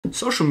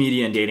Social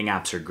media and dating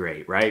apps are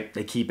great, right?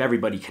 They keep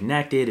everybody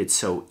connected. It's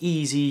so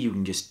easy. You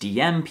can just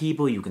DM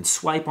people. You can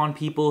swipe on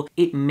people.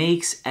 It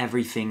makes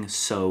everything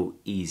so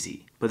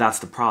easy. But that's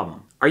the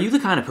problem. Are you the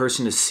kind of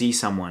person to see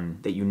someone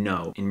that you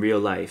know in real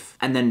life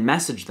and then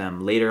message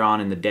them later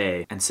on in the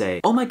day and say,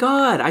 "Oh my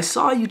God, I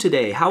saw you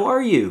today. How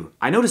are you?"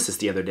 I noticed this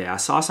the other day. I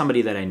saw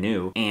somebody that I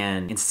knew,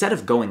 and instead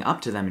of going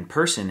up to them in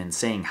person and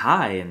saying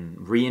hi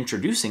and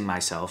reintroducing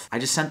myself, I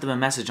just sent them a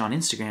message on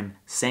Instagram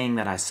saying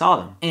that I saw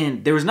them.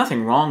 And there was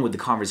nothing wrong with the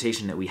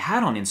conversation that we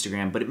had on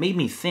Instagram, but it made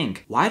me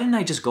think, why didn't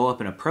I just go up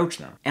and approach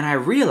them? And I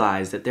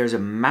realized that there's a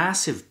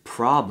massive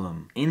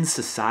problem in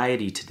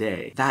society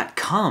today that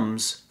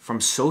comes from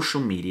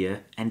social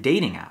media and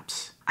dating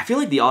apps. I feel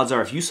like the odds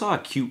are if you saw a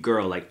cute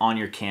girl like on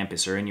your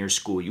campus or in your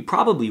school, you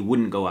probably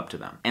wouldn't go up to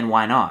them. And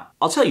why not?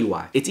 I'll tell you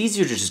why. It's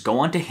easier to just go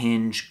onto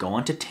Hinge, go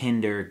onto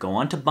Tinder, go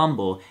onto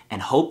Bumble,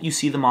 and hope you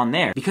see them on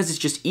there because it's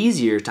just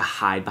easier to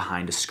hide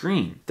behind a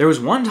screen. There was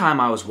one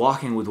time I was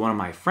walking with one of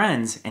my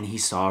friends and he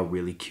saw a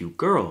really cute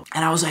girl.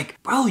 And I was like,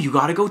 "Bro, you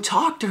gotta go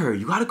talk to her.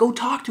 You gotta go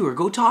talk to her.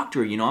 Go talk to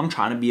her. You know, I'm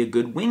trying to be a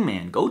good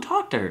wingman. Go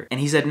talk to her." And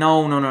he said,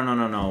 No,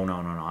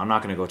 I'm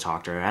not gonna go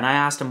talk to her. And I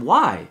asked him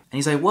why. And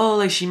he's like, "Well,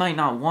 like she might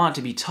not want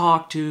to be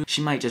talked to.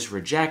 She might just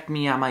reject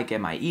me. I might get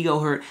my ego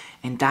hurt."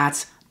 And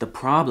that's the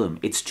problem.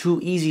 It's too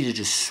easy to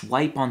just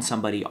swipe on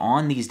somebody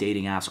on these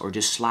dating apps or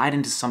just slide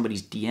into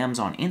somebody's DMs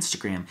on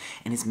Instagram,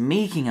 and it's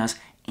making us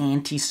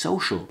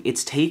antisocial.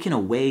 It's taken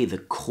away the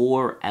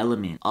core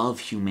element of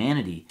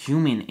humanity,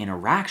 human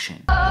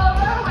interaction.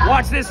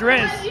 Watch this,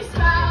 Riz.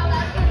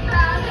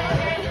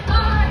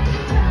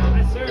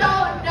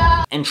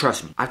 And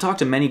trust me, I've talked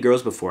to many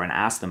girls before and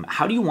asked them,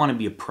 how do you want to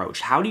be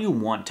approached? How do you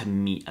want to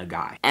meet a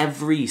guy?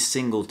 Every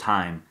single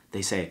time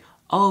they say,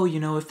 "Oh, you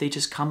know, if they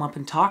just come up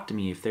and talk to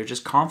me, if they're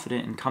just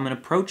confident and come and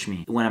approach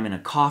me. When I'm in a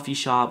coffee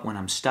shop, when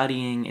I'm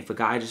studying, if a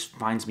guy just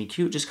finds me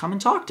cute, just come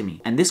and talk to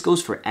me." And this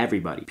goes for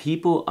everybody.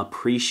 People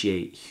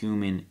appreciate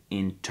human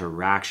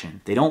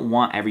interaction. They don't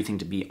want everything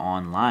to be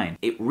online.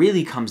 It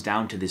really comes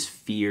down to this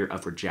fear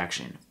of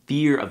rejection.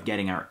 Fear of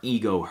getting our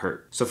ego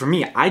hurt. So for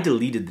me, I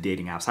deleted the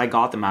dating apps. I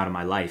got them out of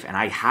my life. And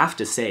I have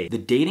to say, the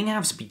dating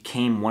apps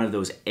became one of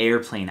those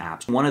airplane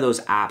apps. One of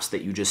those apps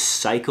that you just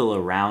cycle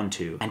around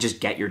to and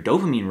just get your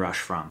dopamine rush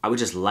from. I would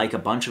just like a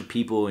bunch of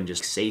people and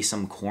just say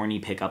some corny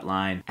pickup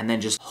line and then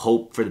just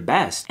hope for the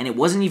best. And it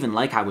wasn't even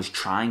like I was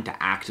trying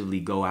to actively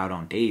go out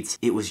on dates.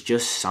 It was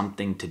just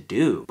something to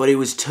do. But it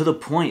was to the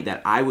point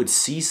that I would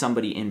see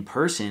somebody in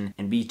person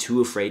and be too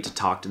afraid to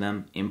talk to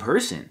them in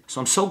person. So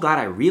I'm so glad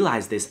I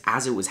realized this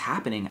as it was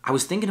happening. I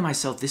was thinking to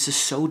myself, this is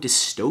so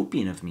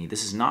dystopian of me.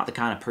 This is not the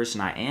kind of person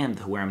I am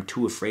where I'm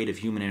too afraid of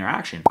human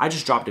interaction. I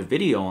just dropped a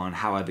video on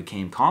how I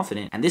became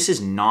confident, and this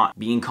is not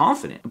being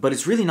confident. But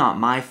it's really not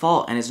my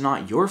fault, and it's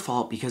not your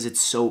fault because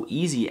it's so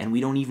easy and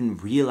we don't even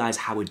realize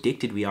how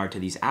addicted we are to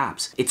these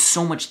apps. It's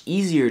so much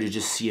easier to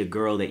just see a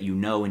girl that you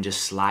know and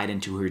just slide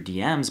into her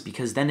DMs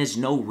because then there's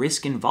no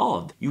risk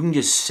involved. You can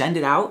just send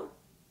it out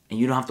and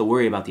you don't have to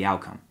worry about the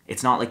outcome.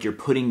 It's not like you're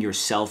putting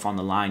yourself on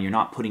the line. You're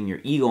not putting your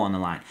ego on the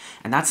line.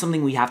 And that's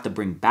something we have to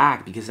bring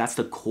back because that's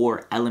the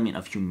core element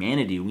of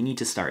humanity. We need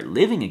to start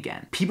living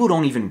again. People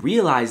don't even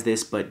realize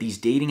this, but these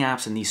dating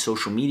apps and these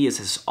social medias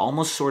has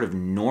almost sort of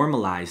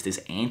normalized this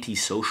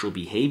antisocial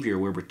behavior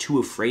where we're too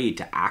afraid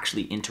to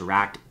actually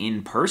interact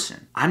in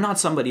person. I'm not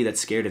somebody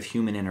that's scared of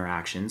human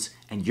interactions,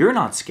 and you're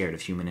not scared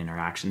of human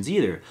interactions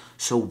either.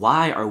 So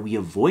why are we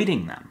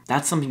avoiding them?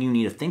 That's something you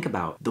need to think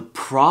about. The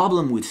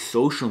problem with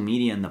social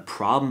media and the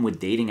problem with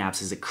dating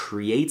apps is it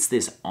creates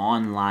this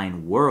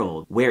online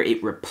world where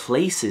it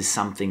replaces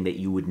something that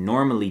you would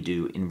normally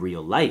do in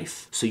real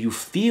life. So you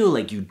feel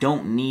like you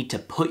don't need to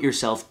put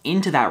yourself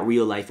into that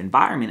real life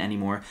environment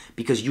anymore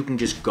because you can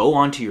just go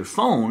onto your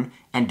phone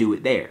and do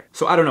it there.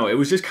 So I don't know, it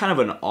was just kind of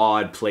an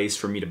odd place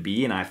for me to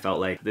be, and I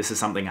felt like this is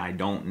something I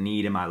don't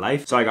need in my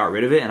life. So I got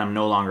rid of it and I'm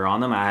no longer on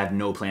them. I have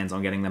no plans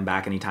on getting them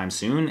back anytime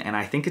soon. And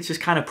I think it's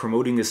just kind of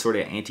promoting this sort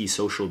of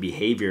antisocial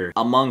behavior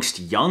amongst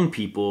young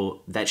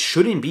people that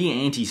shouldn't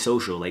be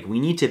antisocial. Like, we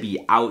need to be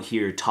out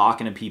here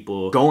talking to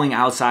people, going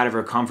outside of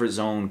our comfort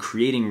zone,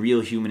 creating real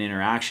human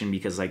interaction,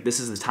 because like this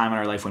is the time in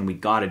our life when we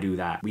gotta do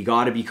that. We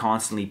gotta be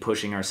constantly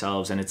pushing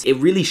ourselves, and it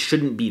really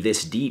shouldn't be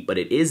this deep, but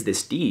it is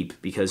this deep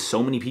because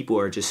so many people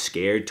are just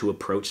scared to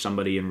approach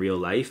somebody in real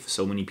life.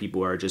 So many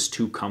people are just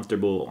too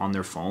comfortable on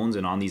their phones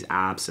and on these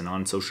apps and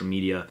on social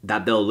media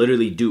that they'll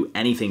literally do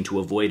anything to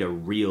avoid a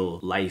real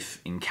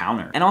life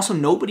encounter. And also,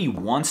 nobody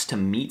wants to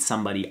meet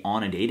somebody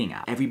on a dating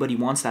app. Everybody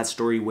wants that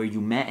story where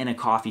you met in a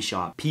coffee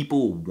shop.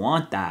 People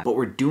want that, but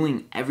we're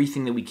doing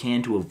everything that we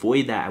can to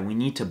avoid that, and we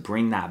need to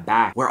bring that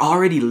back. We're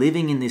already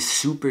living in this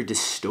super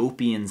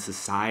dystopian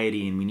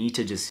society, and we need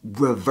to just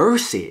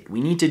reverse it. We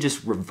need to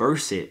just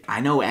reverse it.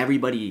 I know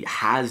everybody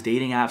has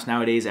dating apps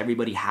nowadays.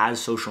 Everybody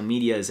has social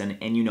medias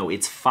and you know,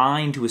 it's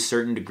fine to a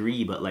certain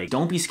degree, but like,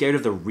 don't be scared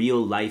of the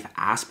real life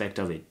aspect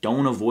of it.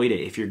 Don't avoid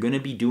it. If you're gonna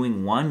be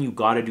doing one, you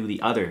gotta do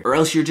the other, or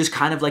else you're just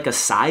kind of like a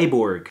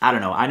cyborg. I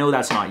don't know. I know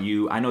that's not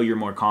you. I know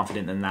you're more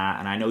confident than that,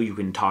 and I know you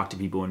can talk to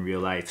people in real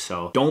life.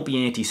 So don't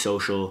be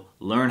antisocial.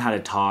 Learn how to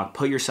talk,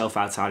 put yourself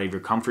outside of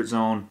your comfort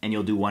zone, and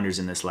you'll do wonders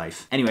in this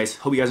life. Anyways,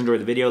 hope you guys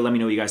enjoyed the video. Let me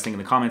know what you guys think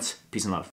in the comments. Peace and love.